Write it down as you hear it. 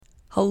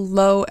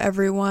Hello,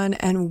 everyone,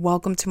 and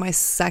welcome to my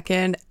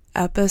second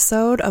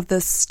episode of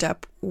the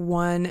Step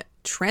 1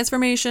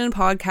 Transformation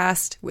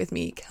podcast with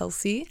me,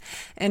 Kelsey.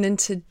 And in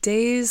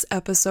today's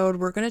episode,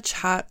 we're going to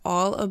chat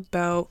all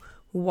about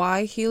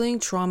why healing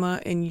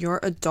trauma in your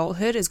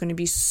adulthood is going to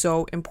be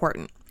so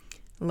important.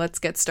 Let's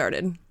get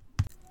started.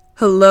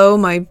 Hello,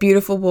 my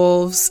beautiful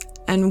wolves,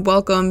 and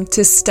welcome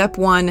to Step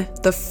 1,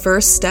 the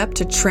first step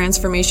to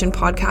transformation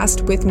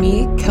podcast with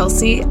me,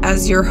 Kelsey,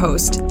 as your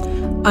host.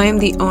 I am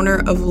the owner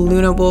of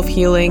Luna Wolf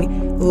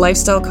Healing,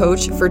 lifestyle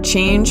coach for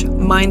change,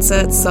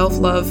 mindset,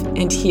 self-love,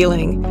 and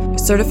healing.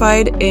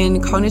 Certified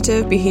in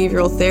cognitive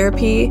behavioral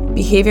therapy,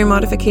 behavior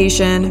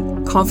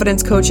modification,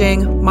 confidence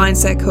coaching,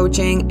 mindset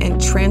coaching, and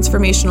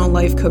transformational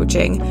life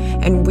coaching.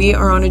 And we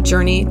are on a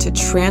journey to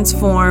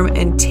transform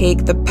and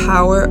take the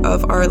power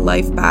of our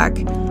life back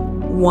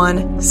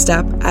one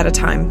step at a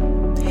time.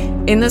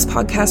 In this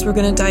podcast, we're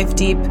going to dive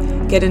deep,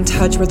 get in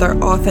touch with our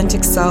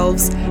authentic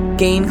selves,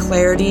 gain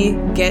clarity,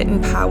 get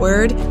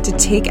empowered to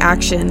take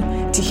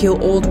action, to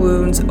heal old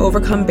wounds,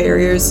 overcome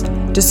barriers,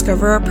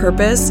 discover our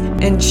purpose,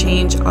 and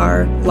change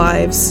our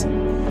lives.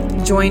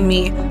 Join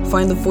me,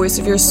 find the voice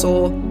of your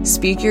soul,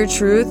 speak your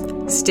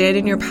truth, stand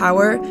in your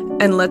power,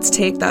 and let's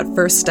take that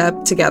first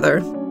step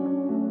together.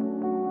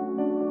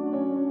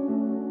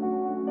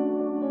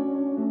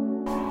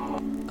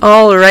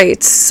 All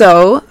right,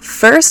 so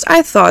first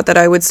I thought that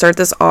I would start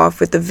this off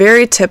with the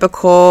very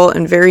typical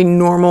and very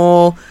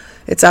normal,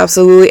 it's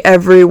absolutely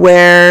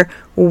everywhere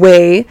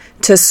way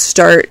to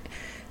start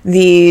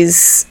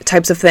these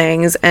types of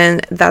things,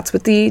 and that's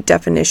with the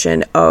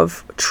definition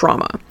of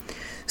trauma.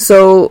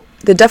 So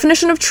the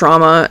definition of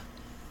trauma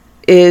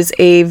is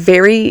a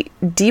very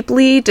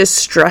deeply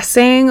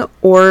distressing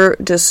or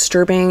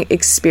disturbing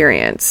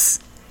experience.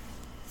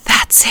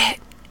 That's it.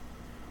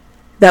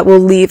 That will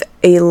leave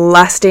a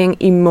lasting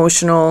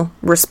emotional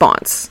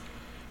response.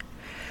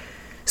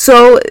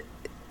 So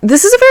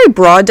this is a very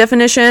broad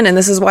definition, and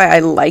this is why I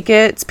like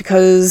it. It's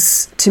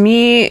because to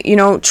me,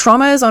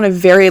 trauma is on a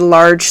very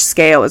large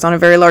scale. It's on a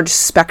very large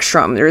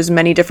spectrum. There's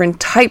many different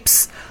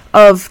types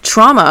of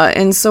trauma.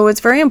 And so it's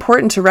very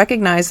important to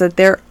recognize that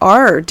there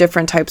are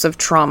different types of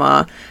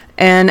trauma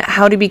and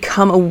how to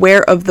become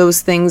aware of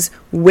those things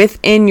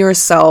within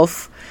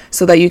yourself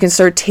so that you can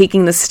start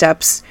taking the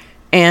steps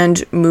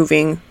and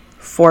moving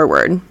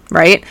forward,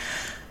 right?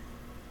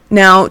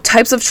 Now,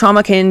 types of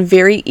trauma can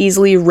very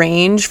easily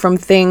range from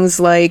things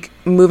like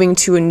moving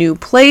to a new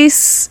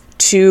place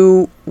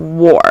to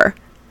war.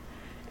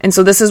 And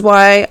so this is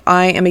why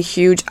I am a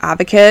huge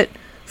advocate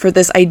for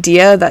this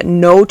idea that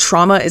no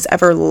trauma is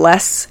ever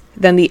less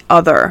than the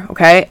other,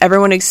 okay?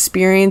 Everyone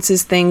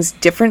experiences things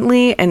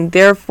differently, and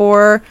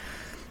therefore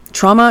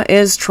trauma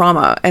is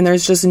trauma, and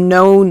there's just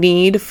no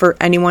need for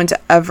anyone to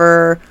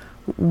ever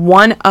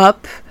one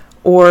up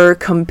or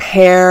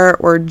compare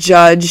or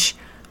judge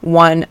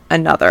one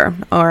another,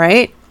 all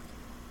right?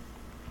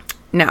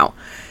 Now,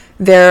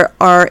 there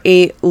are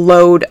a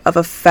load of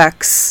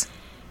effects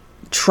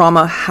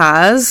trauma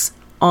has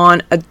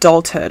on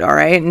adulthood, all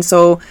right? And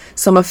so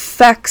some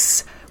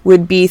effects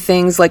would be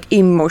things like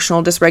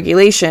emotional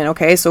dysregulation,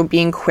 okay? So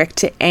being quick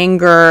to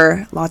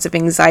anger, lots of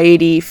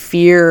anxiety,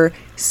 fear,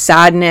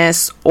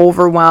 sadness,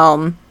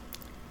 overwhelm.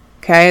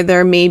 Okay,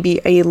 there may be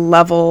a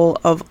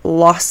level of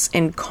loss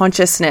in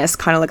consciousness,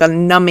 kind of like a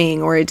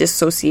numbing or a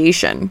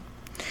dissociation.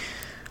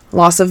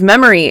 Loss of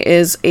memory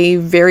is a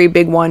very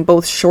big one,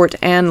 both short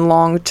and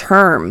long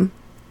term.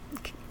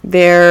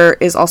 There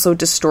is also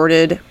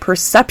distorted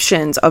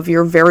perceptions of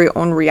your very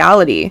own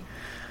reality.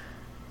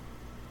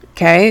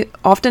 Okay,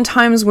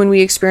 oftentimes when we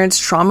experience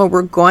trauma,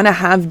 we're going to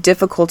have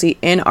difficulty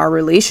in our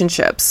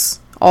relationships,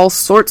 all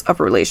sorts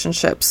of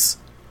relationships.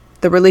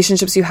 The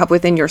relationships you have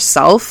within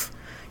yourself,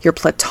 your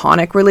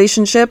platonic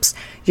relationships,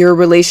 your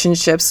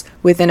relationships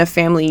within a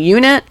family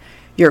unit,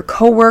 your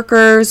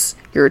coworkers,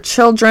 your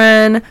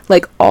children,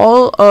 like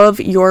all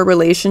of your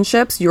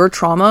relationships, your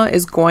trauma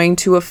is going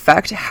to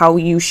affect how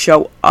you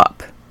show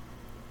up.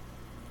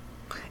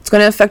 It's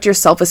going to affect your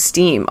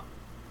self-esteem,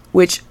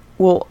 which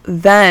will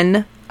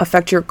then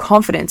affect your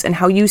confidence and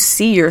how you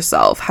see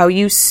yourself, how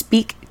you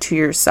speak to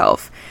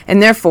yourself,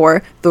 and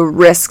therefore the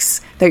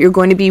risks that you're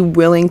going to be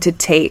willing to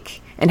take,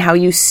 and how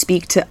you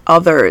speak to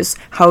others,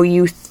 how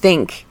you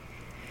think,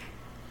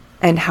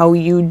 and how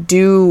you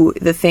do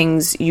the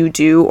things you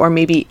do or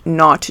maybe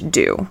not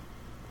do.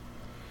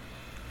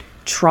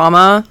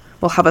 Trauma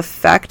will have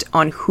effect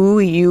on who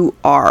you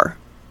are,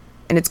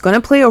 and it's going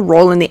to play a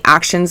role in the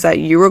actions that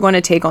you are going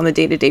to take on the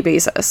day-to-day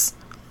basis.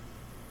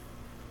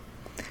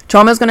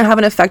 Trauma is going to have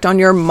an effect on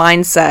your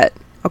mindset,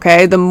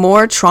 okay? The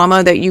more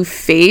trauma that you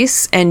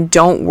face and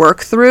don't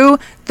work through,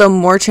 the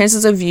more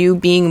chances of you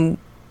being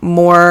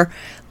more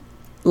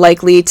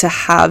likely to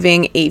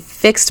having a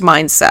fixed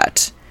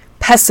mindset,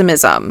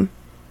 pessimism,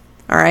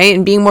 all right,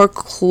 and being more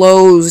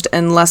closed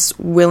and less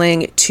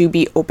willing to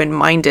be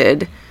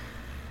open-minded.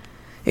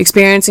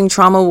 Experiencing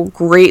trauma will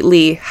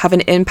greatly have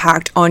an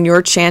impact on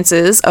your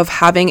chances of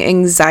having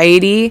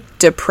anxiety,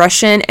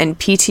 depression, and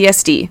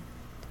PTSD.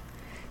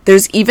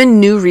 There's even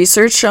new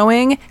research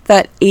showing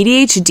that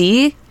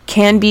ADHD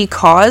can be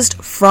caused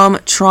from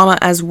trauma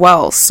as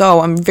well.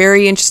 So I'm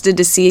very interested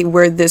to see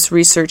where this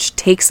research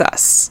takes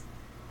us.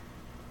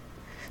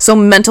 So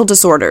mental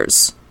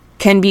disorders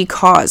can be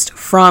caused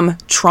from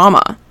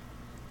trauma.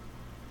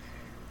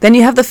 Then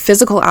you have the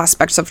physical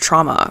aspects of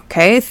trauma,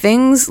 okay?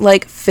 Things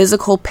like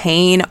physical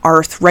pain,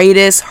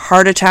 arthritis,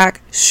 heart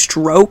attack,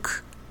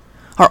 stroke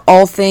are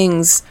all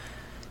things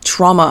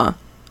trauma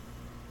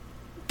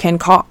can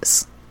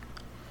cause.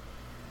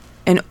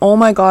 And oh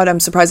my God, I'm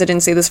surprised I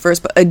didn't say this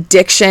first, but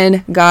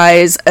addiction,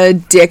 guys,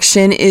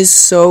 addiction is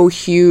so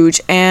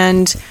huge.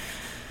 And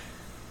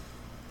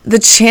the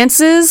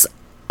chances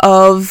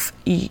of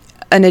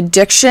an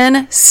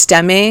addiction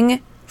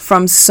stemming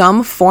from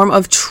some form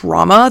of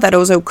trauma that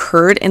has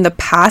occurred in the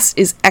past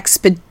is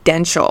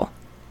exponential.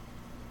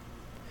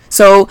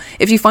 So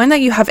if you find that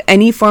you have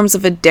any forms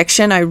of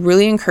addiction, I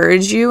really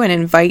encourage you and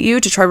invite you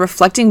to try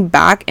reflecting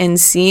back and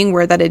seeing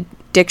where that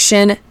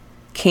addiction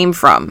came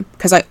from,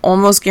 because I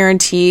almost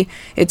guarantee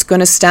it's going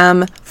to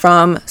stem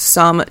from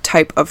some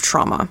type of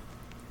trauma.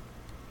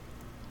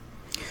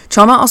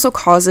 Trauma also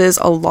causes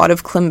a lot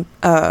of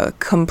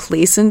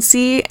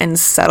complacency and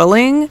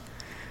settling.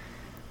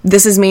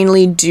 This is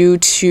mainly due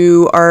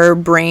to our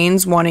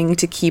brains wanting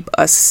to keep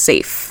us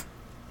safe.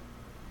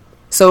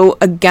 So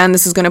again,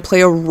 this is going to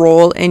play a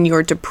role in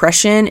your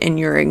depression, in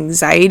your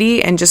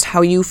anxiety, and just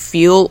how you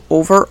feel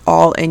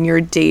overall in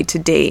your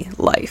day-to-day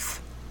life.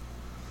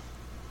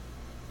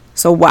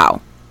 So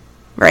wow,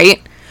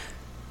 right?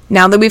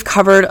 Now that we've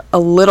covered a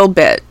little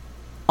bit,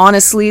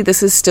 honestly,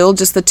 this is still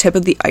just the tip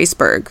of the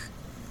iceberg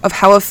of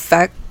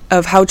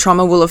how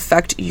trauma will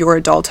affect your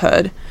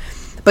adulthood.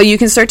 But you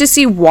can start to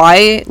see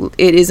why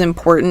it is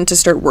important to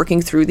start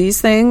working through these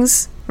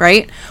things,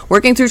 right?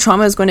 Working through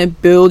trauma is going to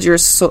build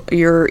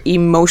your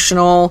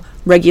emotional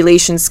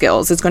regulation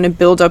skills. It's going to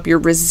build up your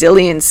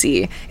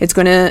resiliency. It's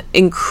going to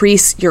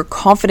increase your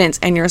confidence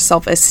and your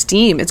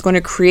self-esteem. It's going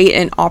to create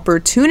an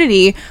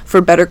opportunity for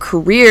better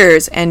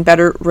careers and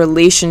better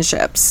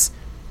relationships.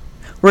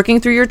 Working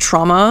through your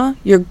trauma,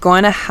 you're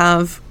going to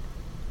have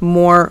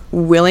more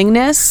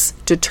willingness,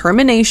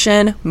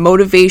 determination,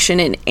 motivation,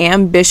 and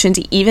ambition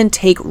to even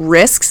take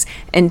risks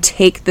and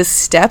take the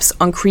steps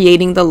on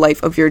creating the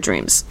life of your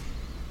dreams.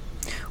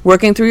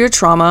 Working through your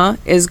trauma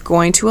is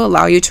going to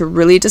allow you to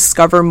really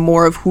discover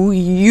more of who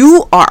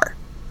you are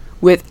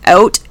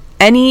without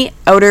any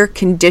outer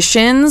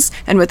conditions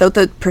and without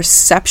the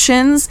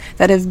perceptions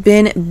that have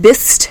been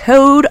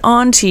bestowed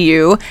onto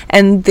you,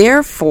 and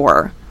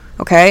therefore,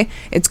 okay,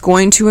 it's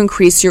going to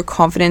increase your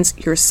confidence,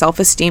 your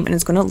self-esteem, and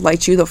it's going to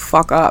light you the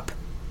fuck up.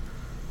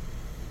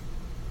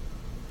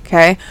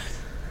 Okay?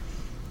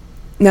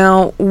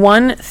 Now,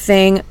 one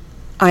thing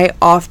I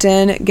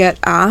often get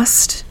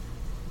asked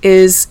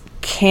is,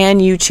 can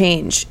you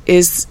change?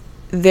 Is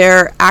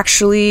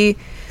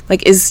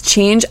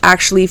change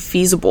actually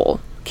feasible?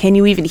 Can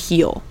you even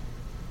heal?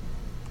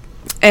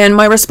 And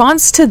my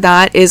response to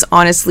that is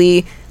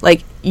honestly,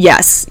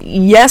 yes.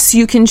 Yes,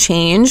 you can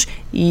change.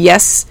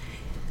 Yes,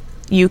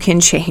 you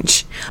can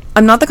change.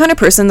 I'm not the kind of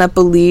person that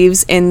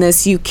believes in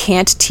this you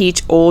can't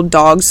teach old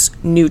dogs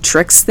new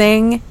tricks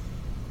thing.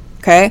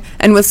 Okay?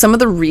 And with some of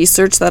the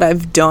research that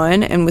I've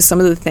done and with some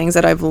of the things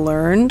that I've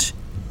learned,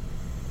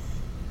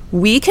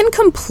 we can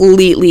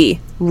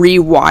completely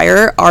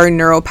rewire our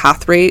neural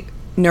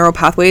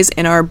pathways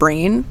in our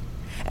brain.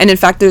 And in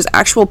fact, there's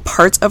actual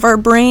parts of our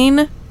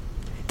brain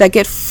that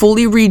get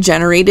fully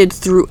regenerated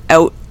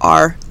throughout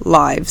our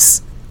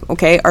lives.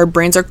 Okay? Our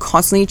brains are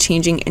constantly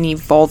changing and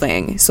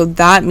evolving. So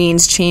that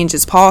means change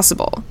is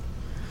possible.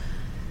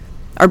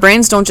 Our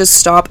brains don't just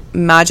stop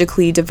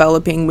magically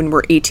developing when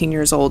we're 18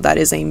 years old. That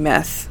is a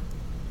myth.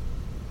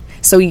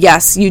 So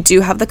yes, you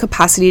do have the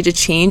capacity to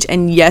change,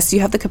 and yes,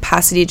 you have the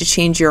capacity to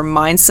change your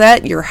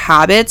mindset, your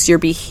habits, your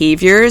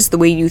behaviors, the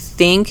way you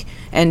think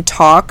and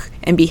talk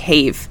and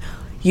behave.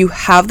 You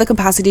have the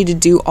capacity to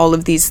do all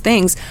of these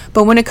things.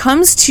 But when it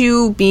comes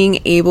to being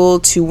able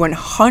to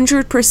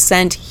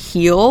 100%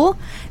 heal,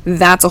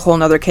 that's a whole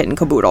nother kit and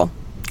caboodle,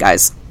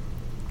 guys.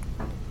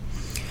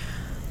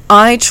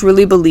 I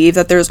truly believe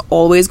that there's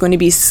always going to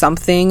be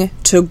something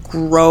to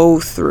grow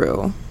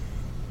through.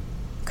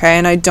 Okay,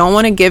 and I don't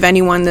want to give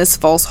anyone this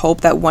false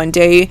hope that one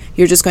day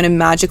you're just going to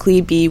magically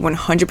be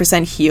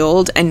 100%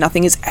 healed and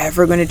nothing is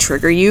ever going to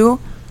trigger you.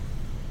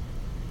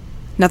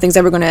 Nothing's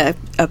ever going to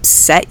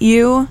upset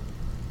you.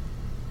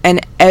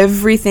 And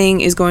everything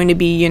is going to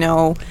be,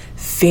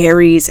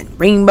 fairies and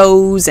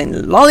rainbows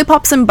and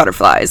lollipops and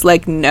butterflies.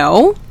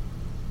 No.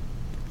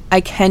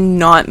 I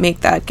cannot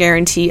make that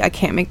guarantee. I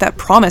can't make that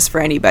promise for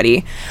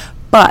anybody.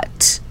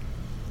 But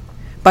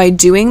by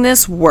doing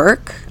this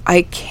work,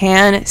 I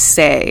can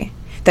say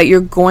that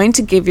you're going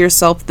to give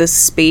yourself the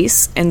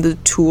space and the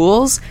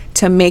tools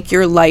to make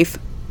your life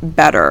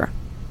better.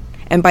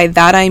 And by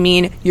that I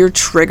mean your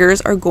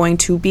triggers are going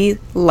to be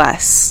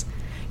less.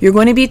 You're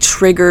going to be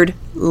triggered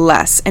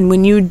less. And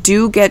when you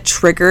do get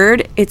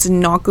triggered, it's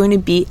not going to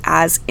be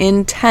as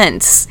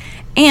intense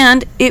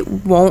And it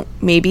won't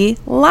maybe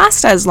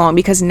last as long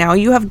because now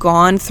you have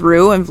gone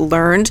through and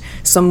learned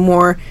some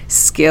more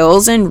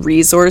skills and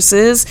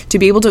resources to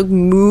be able to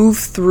move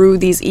through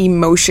these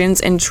emotions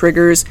and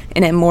triggers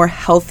in a more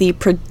healthy,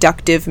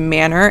 productive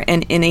manner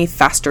and in a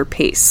faster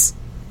pace.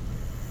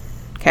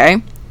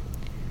 Okay?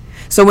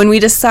 So when we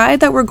decide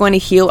that we're going to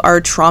heal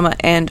our trauma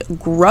and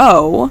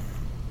grow,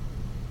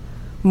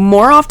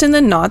 more often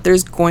than not,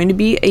 there's going to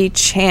be a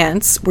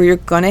chance where you're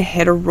going to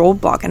hit a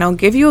roadblock. And I'll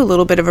give you a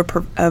little bit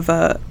of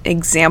a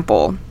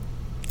example.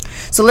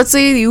 So let's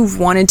say you've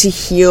wanted to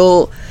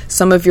heal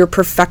some of your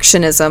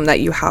perfectionism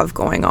that you have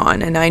going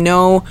on. And I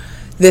know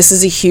this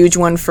is a huge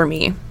one for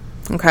me.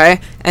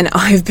 Okay? And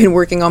I've been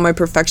working on my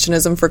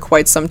perfectionism for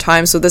quite some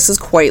time. So this is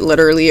quite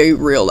literally a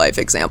real life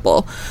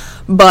example.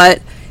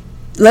 But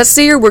let's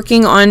say you're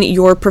working on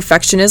your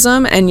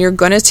perfectionism and you're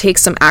going to take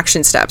some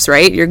action steps,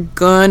 right? You're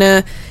going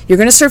to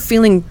start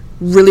feeling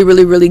really,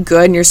 really, really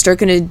good, and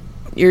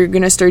you're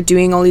going to start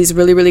doing all these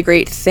really, really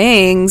great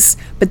things,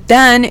 but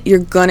then you're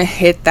going to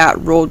hit that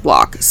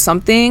roadblock.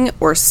 Something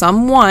or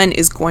someone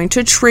is going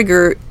to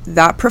trigger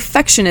that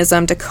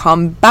perfectionism to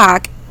come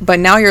back, but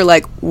now you're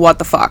like, what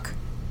the fuck?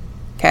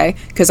 Okay?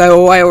 Because I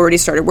already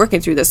started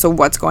working through this, so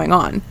what's going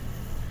on?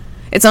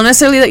 It's not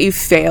necessarily that you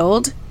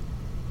failed,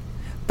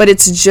 but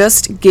it's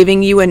just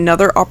giving you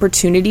another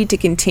opportunity to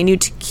continue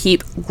to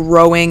keep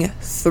growing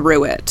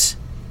through it.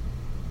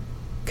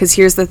 Because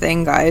here's the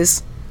thing,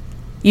 guys.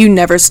 You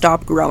never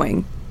stop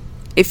growing.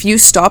 If you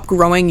stop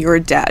growing, you're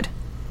dead.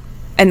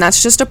 And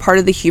that's just a part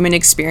of the human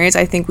experience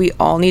I think we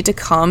all need to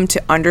come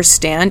to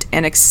understand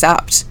and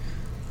accept.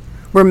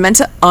 We're meant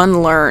to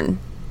unlearn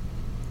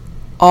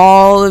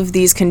all of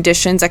these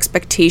conditions,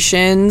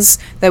 expectations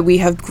that we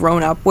have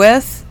grown up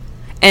with,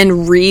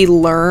 and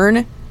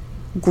relearn,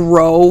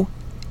 grow,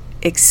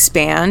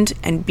 expand,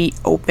 and be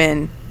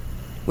open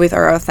with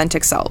our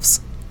authentic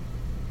selves.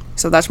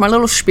 So that's my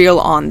little spiel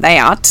on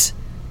that.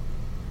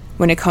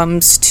 When it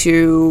comes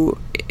to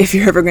if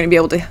you're ever going to be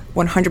able to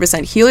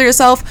 100% heal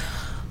yourself,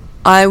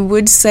 I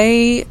would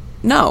say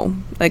no.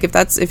 Like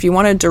if you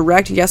want a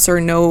direct yes or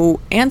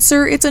no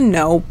answer, it's a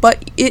no,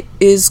 but it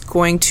is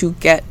going to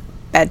get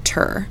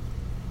better.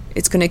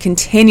 It's going to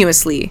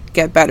continuously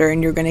get better,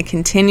 and you're going to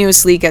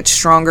continuously get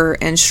stronger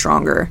and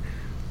stronger.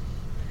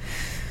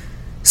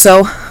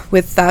 So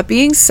with that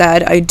being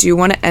said, I do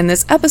want to end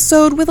this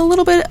episode with a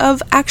little bit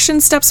of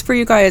action steps for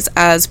you guys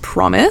as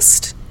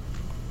promised.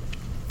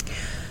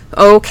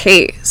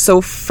 Okay, so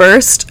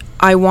first,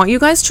 I want you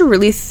guys to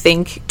really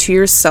think to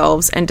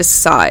yourselves and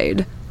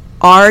decide,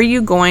 are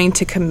you going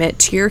to commit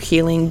to your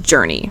healing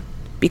journey?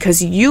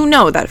 Because you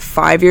know that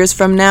 5 years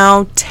from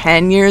now,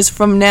 10 years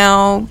from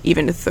now,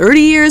 even 30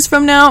 years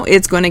from now,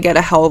 it's going to get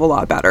a hell of a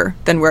lot better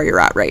than where you're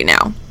at right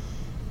now.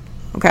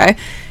 Okay?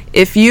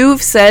 If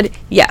you've said,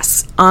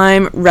 yes,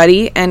 I'm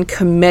ready and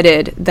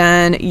committed,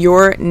 then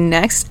your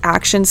next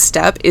action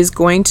step is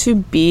going to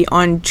be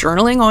on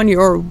journaling on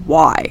your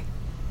why.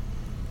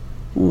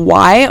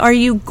 Why are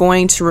you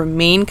going to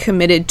remain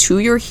committed to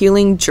your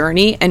healing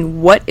journey,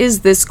 and what is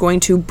this going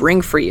to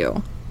bring for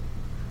you?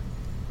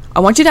 I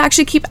want you to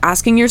actually keep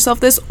asking yourself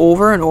this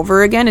over and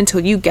over again until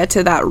you get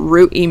to that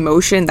root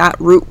emotion, that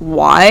root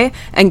why,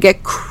 and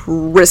get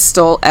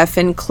crystal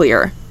effing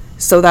clear.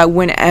 So that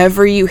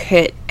whenever you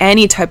hit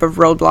any type of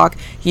roadblock,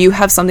 you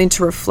have something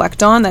to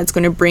reflect on that's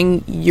going to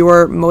bring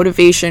your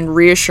motivation,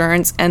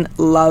 reassurance, and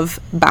love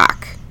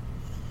back.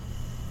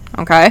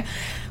 Okay?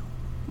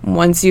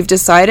 Once you've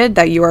decided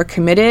that you are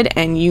committed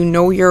and you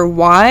know your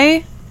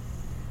why,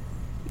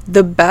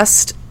 the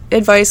best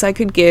advice I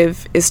could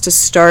give is to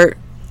start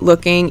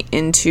looking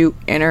into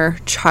inner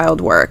child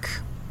work.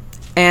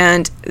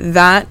 And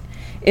that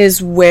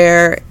is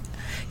where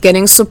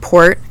getting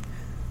support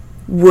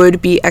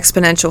would be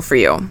exponential for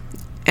you.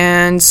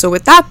 And so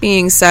with that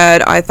being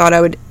said, I thought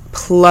I would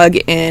plug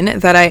in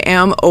that I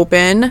am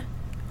open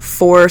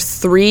for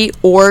 3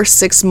 or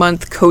 6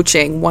 month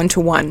coaching,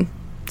 1-to-1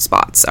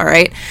 spots. All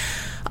right.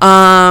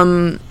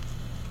 My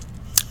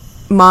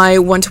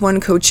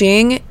 1-to-1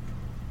 coaching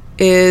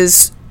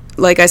is,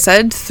 like I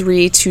said,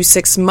 3 to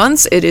 6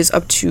 months. It is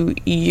up to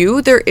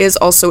you. There is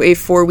also a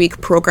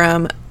 4-week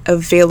program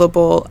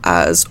available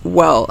as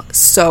well.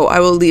 So I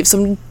will leave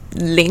some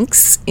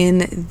links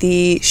in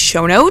the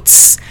show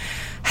notes.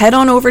 Head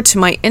on over to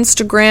my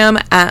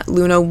Instagram at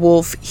Luna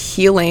Wolf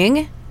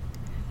Healing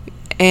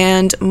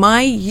and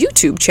my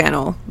YouTube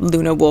channel,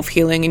 Luna Wolf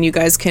Healing, and you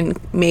guys can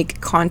make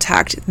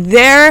contact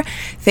there.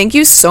 Thank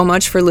you so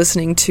much for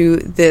listening to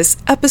this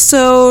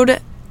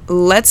episode.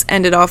 Let's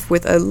end it off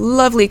with a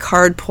lovely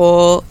card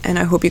pull, and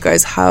I hope you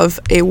guys have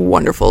a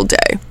wonderful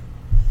day.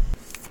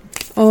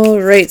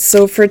 All right,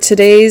 so for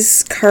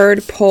today's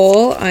card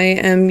pull, I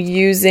am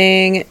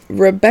using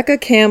Rebecca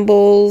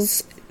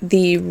Campbell's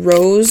The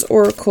Rose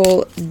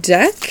Oracle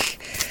deck.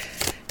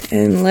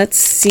 And let's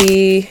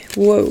see,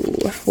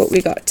 what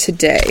we got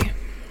today.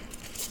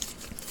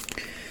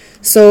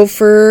 So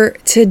for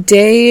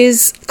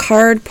today's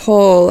card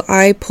pull,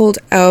 I pulled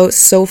out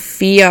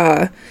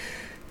Sophia,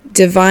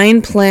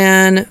 Divine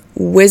Plan,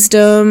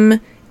 Wisdom,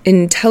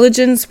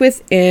 intelligence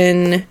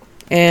within,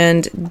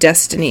 and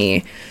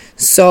destiny.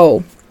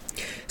 So,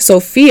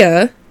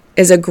 Sophia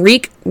is a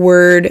Greek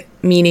word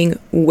meaning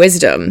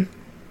wisdom.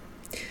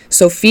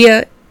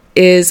 Sophia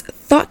is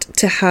thought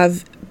to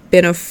have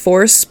been a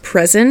force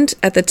present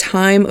at the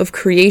time of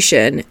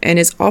creation and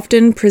is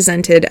often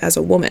presented as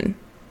a woman.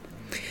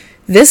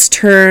 This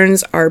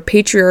turns our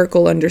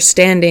patriarchal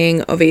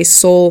understanding of a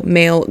sole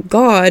male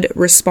god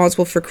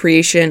responsible for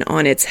creation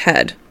on its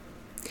head.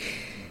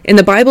 In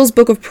the Bible's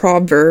book of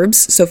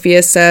Proverbs,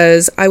 Sophia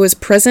says, "I was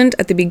present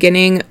at the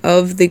beginning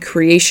of the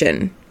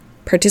creation,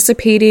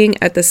 participating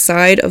at the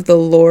side of the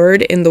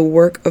Lord in the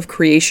work of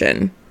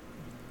creation."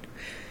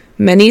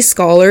 Many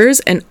scholars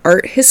and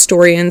art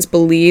historians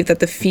believe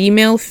that the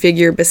female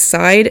figure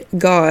beside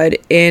God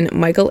in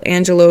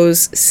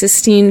Michelangelo's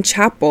Sistine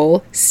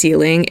Chapel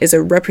ceiling is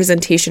a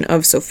representation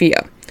of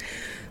Sophia.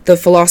 The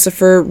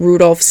philosopher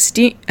Rudolf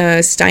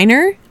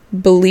Steiner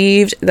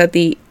believed that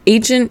the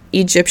ancient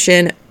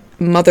Egyptian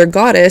mother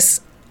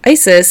goddess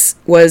Isis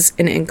was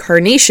an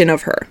incarnation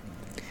of her.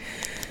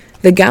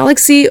 The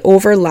galaxy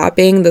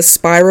overlapping the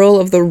spiral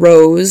of the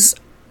rose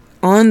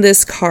on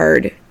this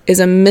card is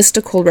a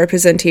mystical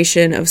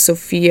representation of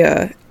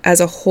Sophia as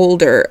a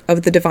holder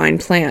of the divine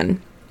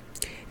plan.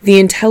 The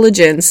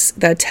intelligence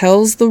that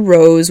tells the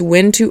rose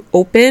when to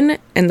open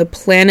and the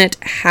planet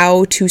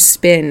how to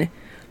spin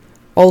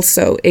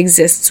also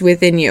exists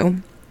within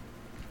you.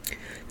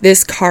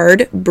 This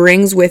card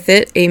brings with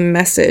it a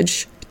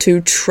message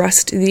to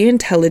trust the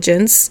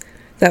intelligence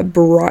that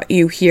brought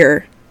you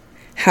here.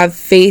 Have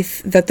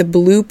faith that the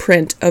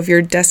blueprint of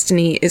your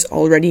destiny is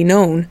already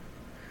known.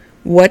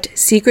 What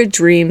secret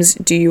dreams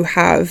do you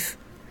have?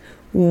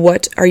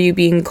 What are you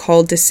being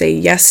called to say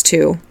yes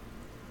to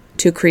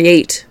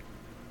create?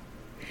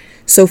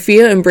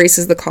 Sophia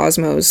embraces the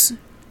cosmos.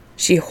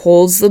 She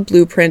holds the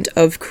blueprint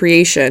of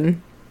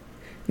creation.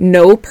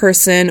 No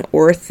person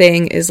or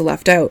thing is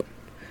left out.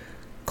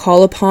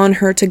 Call upon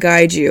her to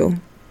guide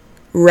you.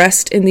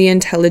 Rest in the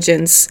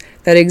intelligence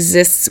that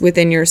exists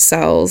within your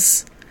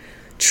cells.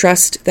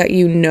 Trust that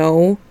you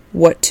know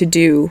what to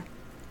do.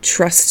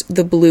 Trust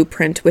the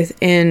blueprint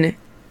within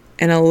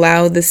and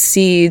allow the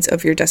seeds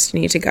of your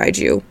destiny to guide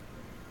you.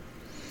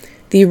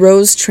 The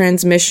rose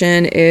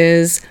transmission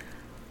is,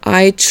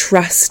 I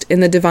trust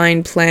in the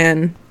divine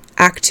plan.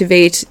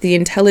 Activate the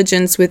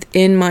intelligence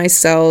within my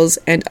cells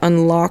and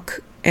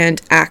unlock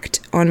and act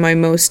on my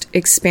most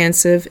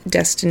expansive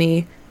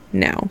destiny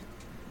now.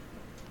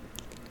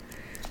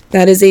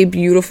 That is a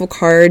beautiful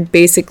card,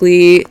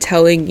 basically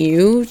telling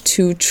you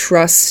to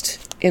trust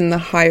in the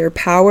higher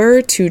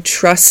power, to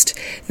trust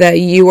that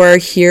you are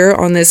here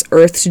on this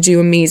earth to do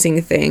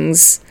amazing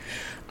things.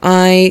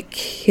 I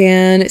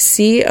can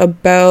see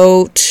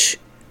about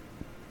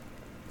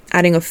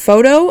adding a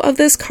photo of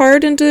this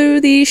card into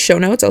the show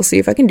notes. I'll see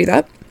if I can do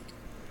that.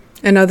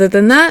 And other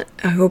than that,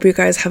 I hope you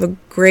guys have a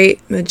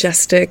great,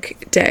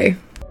 majestic day.